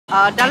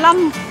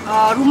Dalam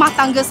rumah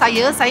tangga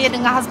saya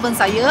dengan husband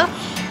saya,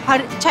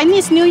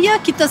 Chinese New Year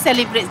kita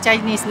celebrate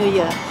Chinese New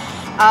Year.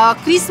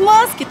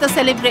 Christmas kita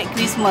celebrate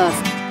Christmas.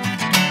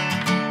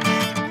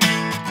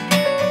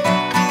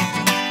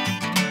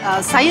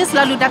 Saya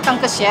selalu datang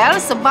ke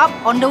Shell sebab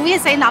on the way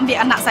saya nak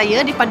ambil anak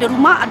saya daripada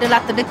rumah adalah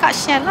terdekat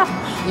Shell lah.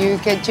 You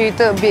can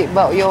cerita a bit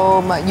about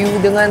you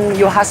dengan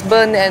your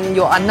husband and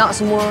your anak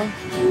semua.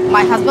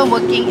 My husband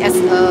working as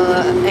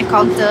an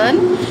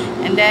accountant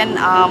and then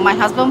my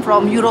husband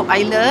from Europe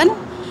Island.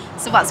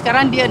 Sebab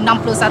sekarang dia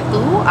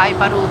 61, I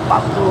baru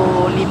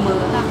 45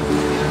 lah.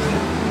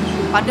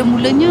 Pada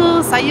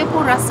mulanya saya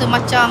pun rasa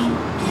macam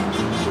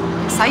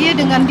saya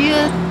dengan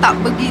dia tak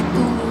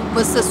begitu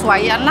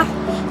bersesuaian lah.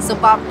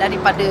 Sebab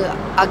daripada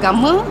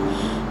agama,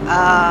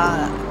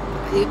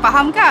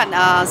 faham kan?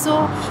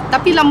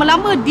 Tapi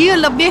lama-lama dia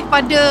lebih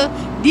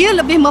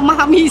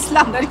memahami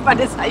Islam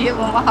daripada saya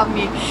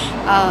memahami.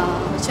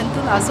 Macam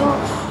itulah.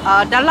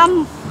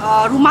 Dalam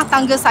rumah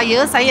tangga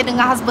saya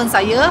dengan husband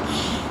saya,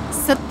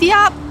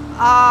 setiap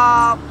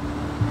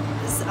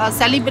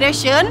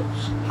celebration,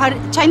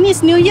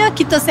 Chinese New Year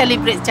kita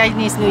celebrate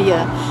Chinese New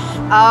Year.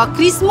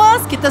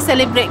 Christmas kita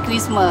celebrate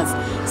Christmas.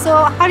 So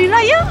Hari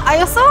Raya,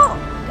 I also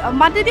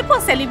mother dia pun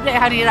celebrate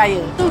Hari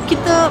Raya. So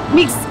kita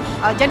mix.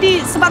 Jadi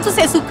sebab tu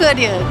saya suka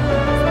dia.